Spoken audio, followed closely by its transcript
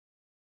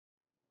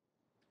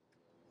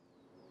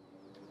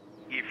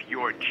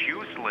you're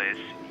juiceless,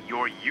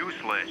 you're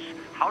useless.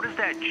 How does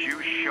that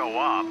juice show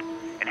up,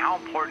 and how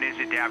important is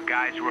it to have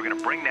guys who are going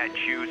to bring that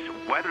juice,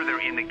 whether they're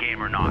in the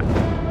game or not?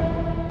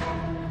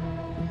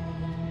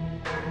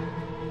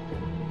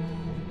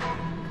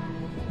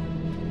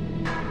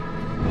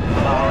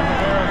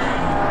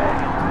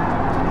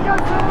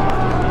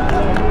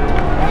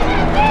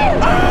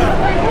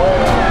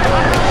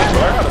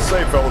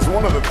 Fellas,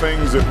 one of the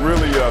things that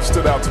really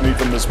stood out to me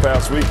from this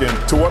past weekend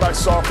to what I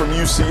saw from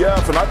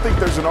UCF, and I think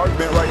there's an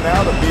argument right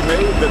now to be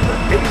made that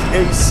the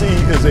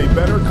AAC is a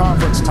better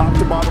conference top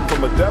to bottom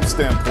from a depth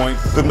standpoint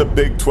than the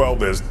Big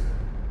 12 is.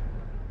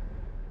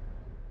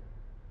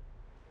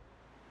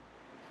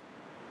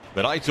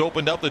 The Knights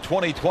opened up the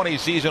 2020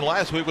 season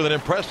last week with an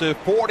impressive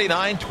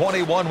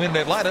 49-21 win in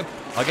Atlanta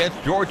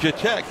against Georgia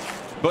Tech.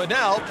 But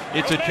now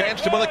it's a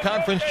chance to win the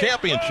conference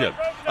championship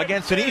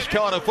against an East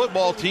Carolina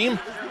football team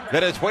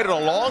that has waited a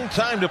long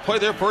time to play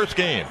their first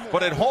game.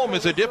 But at home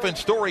is a different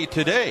story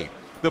today.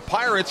 The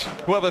Pirates,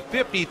 who have a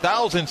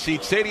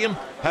 50,000-seat stadium,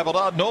 have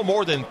allowed no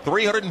more than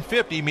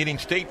 350 meeting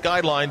state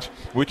guidelines,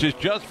 which is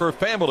just for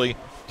family,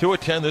 to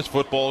attend this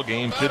football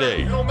game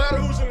today. It don't matter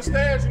who's in the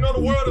stands, you know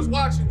the world is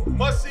watching.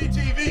 Must-see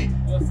TV.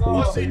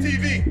 Must-see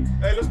TV.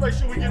 Hey, let's make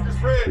sure we get this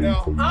bread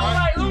now. All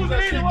right, lose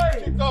it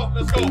anyway. Kicked off.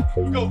 Let's go.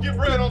 We go. Get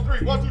bread on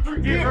 3. 1, 2,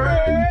 3. Get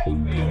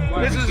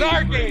bread. This is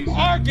our game.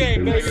 Our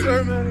game, baby.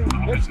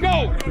 Let's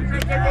go.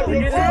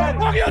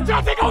 Walk your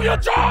job. Take over your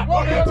job.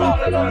 Walk your job.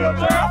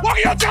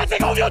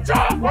 Take over your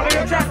job. Walk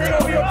your job.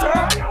 Take over your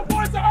job.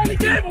 Boy, it's an early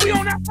game, but we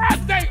on that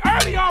Friday.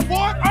 Early on,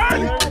 boy.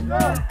 Early.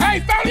 Hey,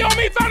 family on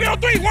me. Family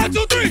on 3. 1,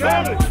 2, 3.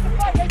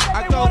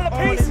 I thought a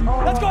piece.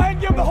 Let's go ahead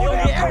and give the whole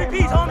every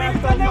piece,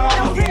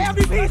 homie. Get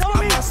every piece,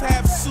 homie. I must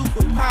have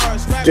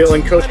superpowers.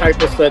 Dillon, Coach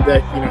Heifel said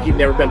that he'd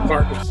never been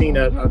part of seen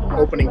an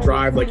opening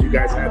drive like you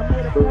guys had.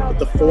 With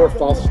the 4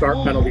 false start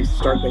penalties to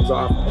start things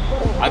off.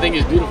 I think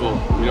it's beautiful.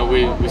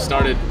 We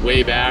started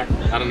way back.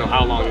 I don't know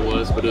how long it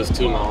was, but it was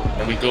too long.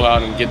 And we go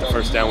out and get the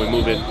first down. We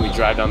move it. We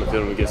drive down the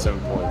field and we get 7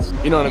 points.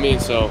 You know what I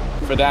mean? So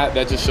for that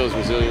just shows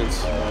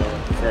resilience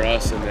for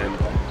us. And then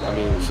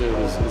it's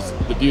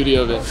the beauty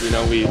of it.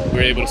 We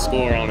were able to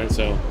score on it,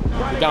 so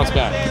we bounced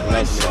back.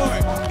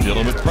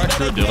 Dillon with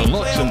pressure. Dillon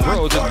looks and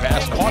throws it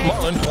past Quan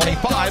Mullen,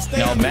 25.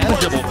 Now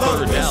manageable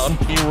third down.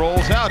 He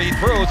rolls out. He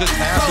throws. His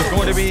pass is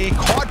going to be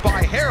caught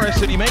by Harris.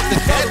 Did he make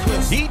the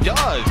catch? He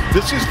does.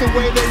 This is the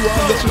way they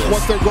run. This is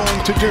what they're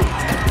going to do.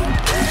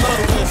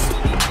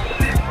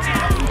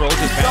 Throws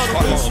it past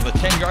Quan Mullen, the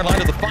 10-yard line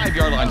to the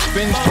 5-yard line.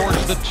 Spins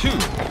towards the 2.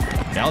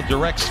 Now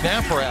direct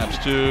snap perhaps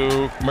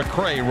to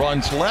McCray.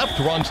 Runs left,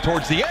 runs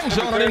towards the end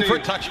zone and in for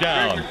a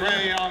touchdown.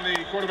 McCray on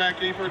the quarterback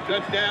keeper.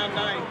 Touchdown,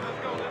 Knight.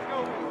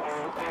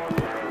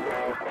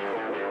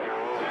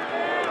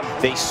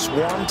 They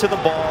swarm to the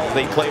ball,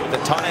 they play with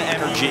a ton of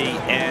energy,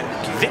 and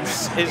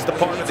this is the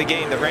part of the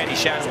game that Randy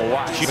Shannon will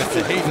watch.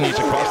 Hayden, he's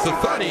across the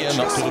 30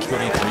 and up to the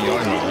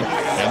 33-yard line.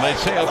 And they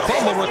say a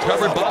fumble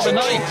recovered by the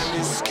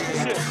Knights.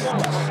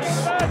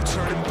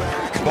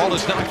 Ball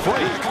is not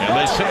free, and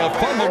they say a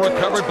fumble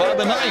recovered by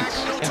the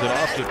Knights. Handed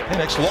off to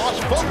Penix,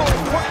 lost fumble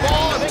in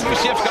football. I think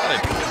UCF's got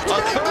it.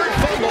 A third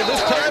fumble.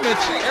 This time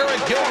it's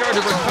Eric Gilgard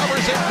who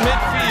recovers at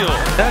midfield.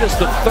 That is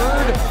the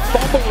 3rd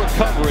fumble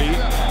recovery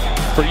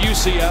for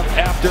UCF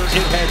after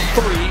it had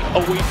 3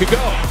 a week ago.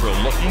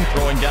 Looking,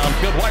 throwing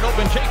downfield, wide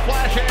open. Jake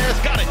flashes,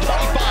 got it.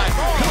 25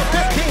 to the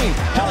 15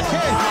 to the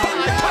 10.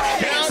 5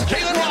 touchdown.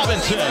 Jalen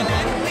Robinson.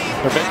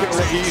 They're making it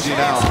look easy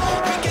now.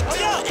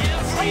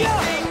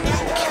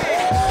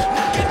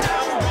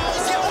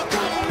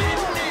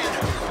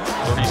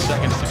 30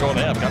 seconds to go in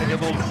the half. Got to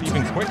get a little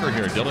even quicker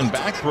here. Dillon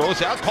back,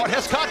 throws out, caught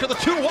Hescott to the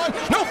 2-1.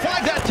 No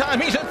flag that time.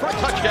 He's in for a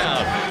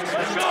touchdown.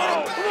 Let's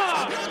go. Come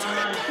on.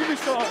 Give me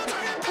some.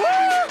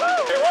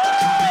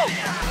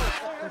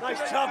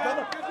 Nice job,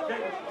 brother.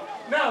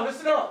 Now,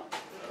 listen up.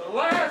 The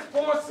last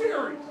 4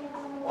 series,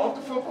 off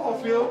the football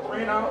field,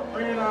 bringing out,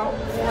 pouring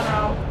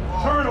out,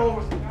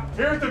 turnovers.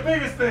 Here's the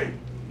biggest thing.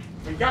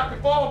 We got the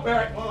ball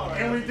back,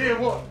 and we did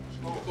what?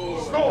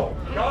 Score.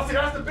 Y'all see,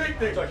 that's the big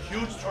thing. It's a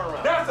huge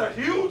turnaround. That's a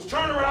huge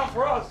turnaround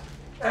for us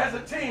as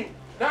a team.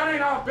 That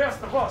ain't our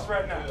best of us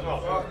right now.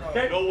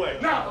 Okay? No way.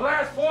 Now, the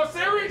last 4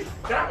 series,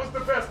 that was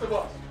the best of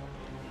us.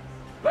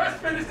 Let's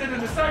finish it in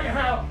the second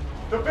half,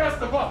 the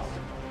best of us.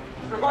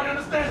 Everybody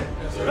understand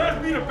it? So let's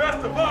be the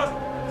best of us,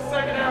 the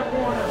second half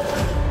going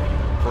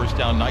on. First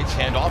down, Knights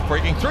handoff,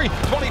 breaking 3.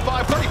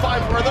 25,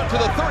 35, further to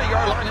the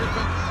 30-yard line.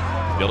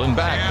 Dillon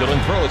back,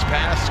 Dillon throws,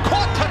 pass,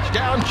 caught,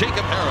 touchdown,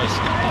 Jacob Harris.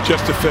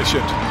 Just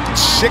efficient.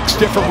 6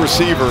 different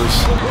receivers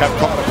have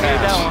caught a pass.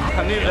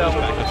 Back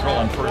to throw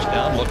on first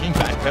down, looking,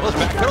 backpedals,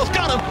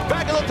 got him,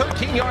 back at the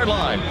 13-yard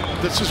line.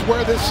 This is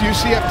where this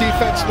UCF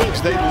defense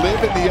lives. They live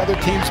in the other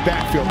team's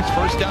backfield.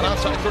 First down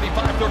outside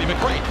 35-30,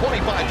 McCray,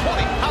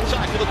 25-20,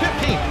 outside to the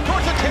 15,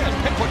 towards the 10,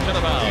 and puts it out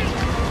of bounds.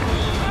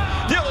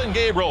 Dillon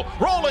Gabriel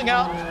rolling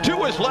out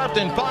to his left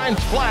and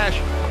finds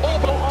Flash.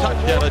 Open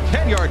touchdown, a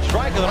 10-yard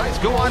strike, and the Knights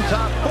go on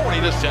top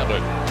 40-7.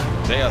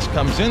 Zayas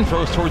comes in,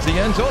 throws towards the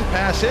end zone,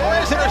 pass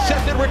is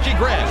intercepted. Richie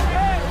Grant.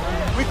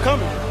 We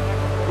coming.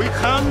 We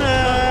coming.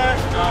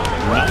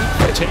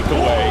 Ninth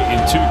takeaway in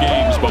 2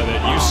 games by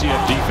that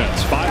UCF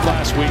defense. 5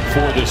 last week,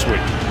 4 this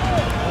week.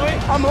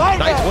 I'm like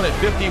Knights win at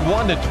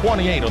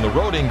 51-28 on the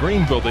road in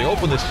Greenville. They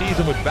open the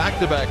season with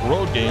back-to-back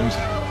road games.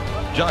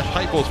 Josh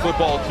Heupel's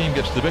football team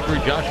gets the victory.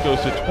 Josh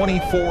goes to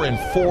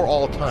 24-4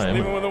 all time.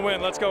 Leaving with a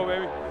win. Let's go,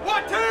 baby.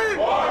 What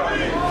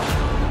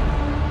team?